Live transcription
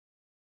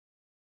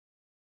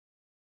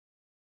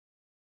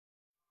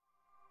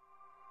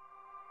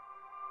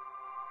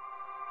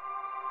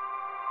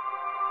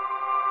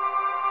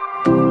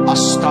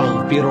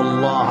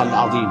Astaghfirullahal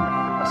azim.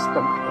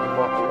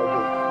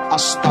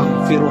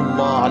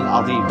 Astaghfirullahal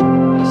azim.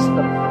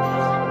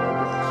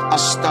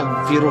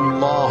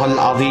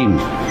 Astaghfirullahal azim.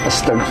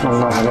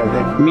 Astaghfirullahal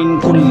azim. Min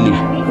kulli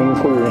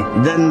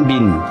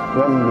Dhanbin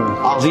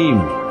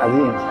azim.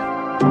 azim.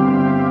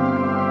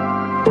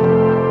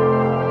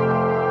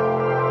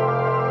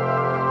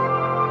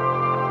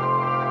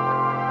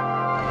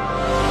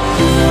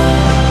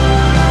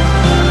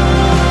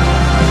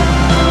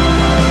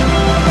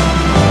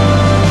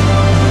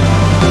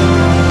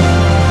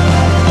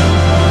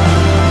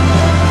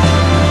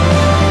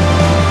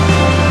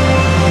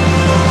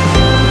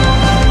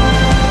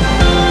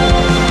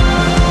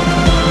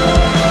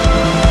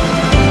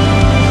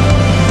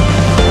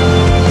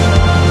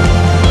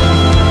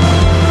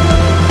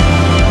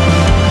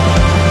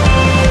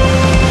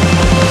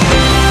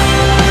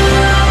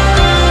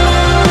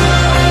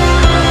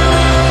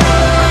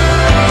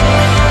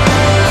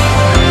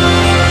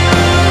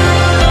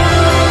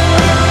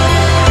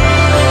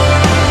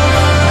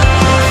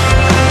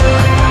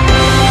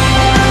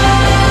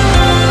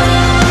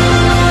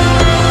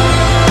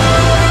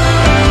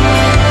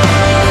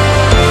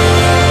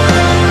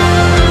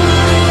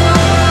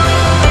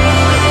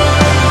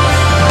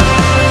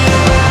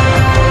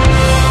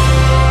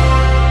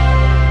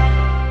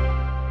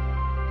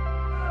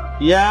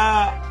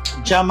 Ya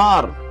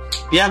Jamar,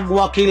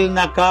 piyagwakil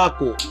na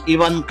kako,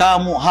 iwan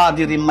kamo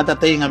hadirin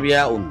matatay nga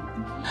biyaon.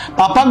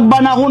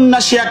 Papagbanahon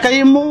na siya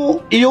kay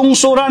mo, iyong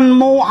suran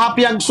mo,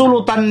 hapyag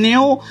sulutan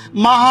niyo,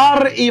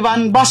 mahar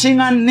iwan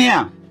basingan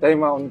niya. Tayo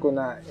maun ko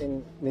na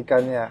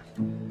nikah niya,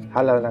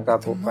 halal na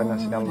kapo pa na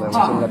sinamdam,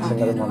 sunat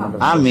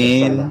sinarman.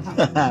 Amin.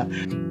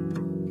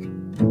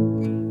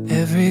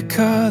 Every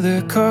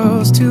color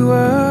calls to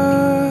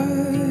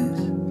us,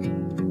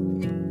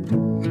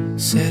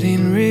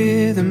 setting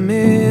rhythm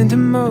into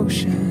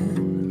motion,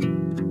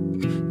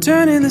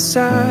 turning the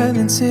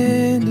silence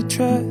into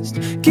trust,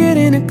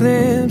 getting a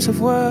glimpse of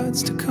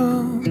what's to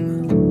come.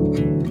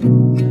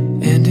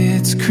 And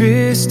it's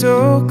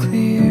crystal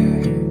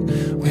clear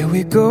where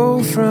we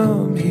go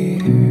from here,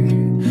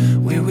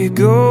 where we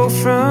go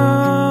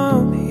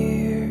from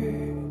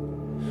here,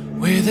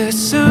 where the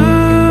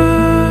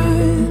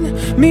sun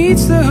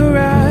meets the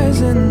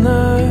horizon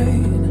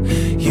line,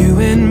 you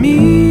and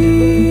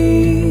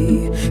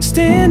me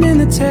standing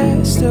the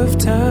test of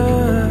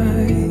time.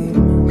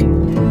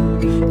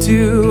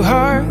 Two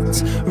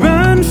hearts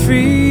run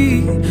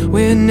free,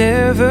 we're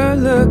never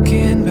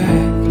looking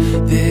back.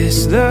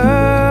 This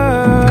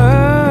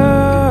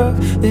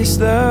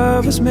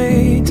love was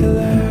made to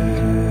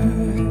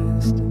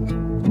last.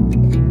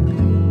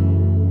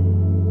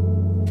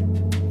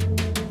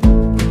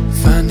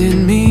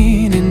 Finding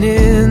meaning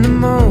in the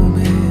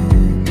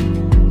moment,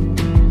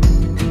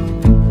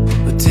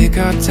 we'll take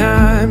our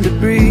time to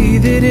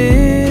breathe it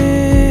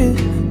in.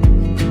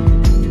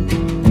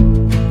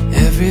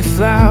 Every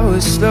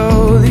flower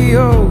slowly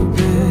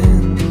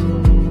opens,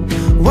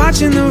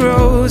 watching the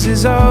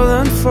roses all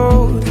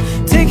unfold,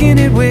 taking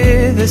it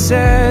with us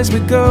as we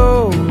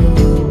go.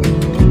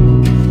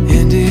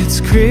 And it's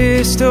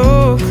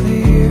crystal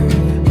clear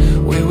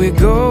where we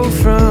go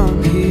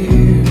from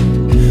here,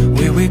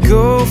 where we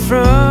go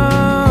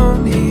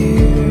from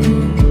here,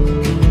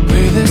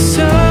 where the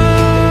sun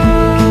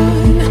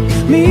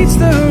meets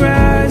the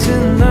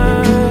horizon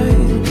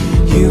line,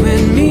 you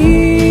and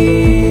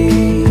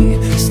me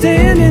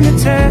standing the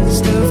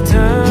test of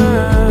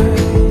time.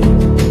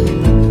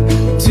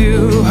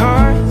 Two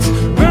hearts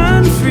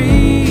run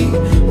free,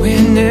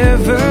 we're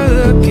never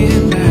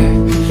looking back.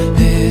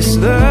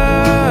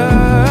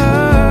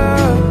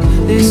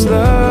 This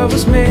love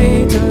was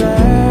made to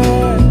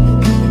last.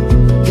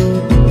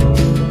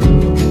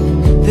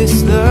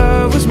 This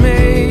love was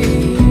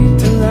made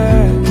to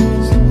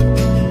last.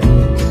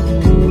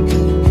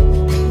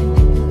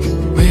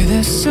 Where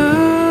the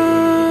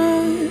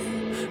sun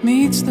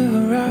meets the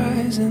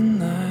horizon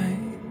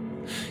line,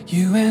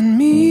 you and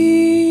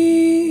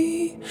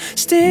me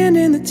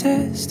standing the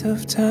test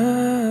of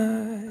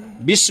time.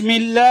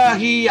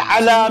 Bismillahi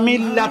ala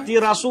millati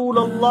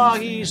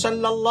Rasulullahi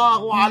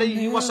sallallahu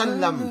alayhi wa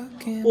sallam.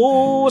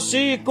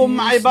 Usikum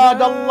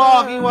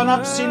ibadallahi wa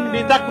nafsin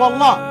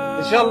bidaqwallah.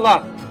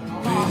 Inshallah.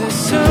 Where the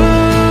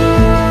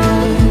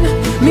sun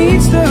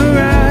meets the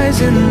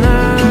horizon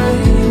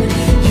line,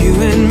 you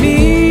and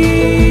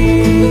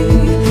me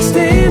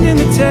standing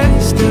the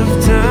test of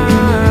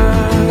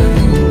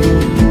time.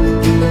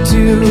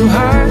 Two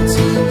hearts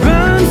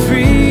run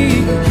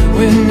free,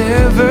 we're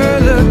never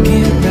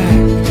looking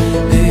back.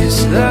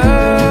 This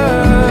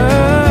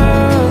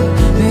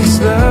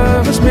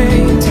love was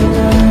made to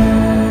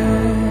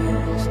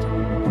last.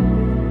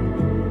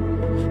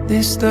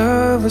 This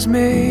love was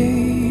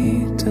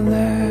made to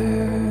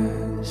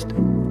last.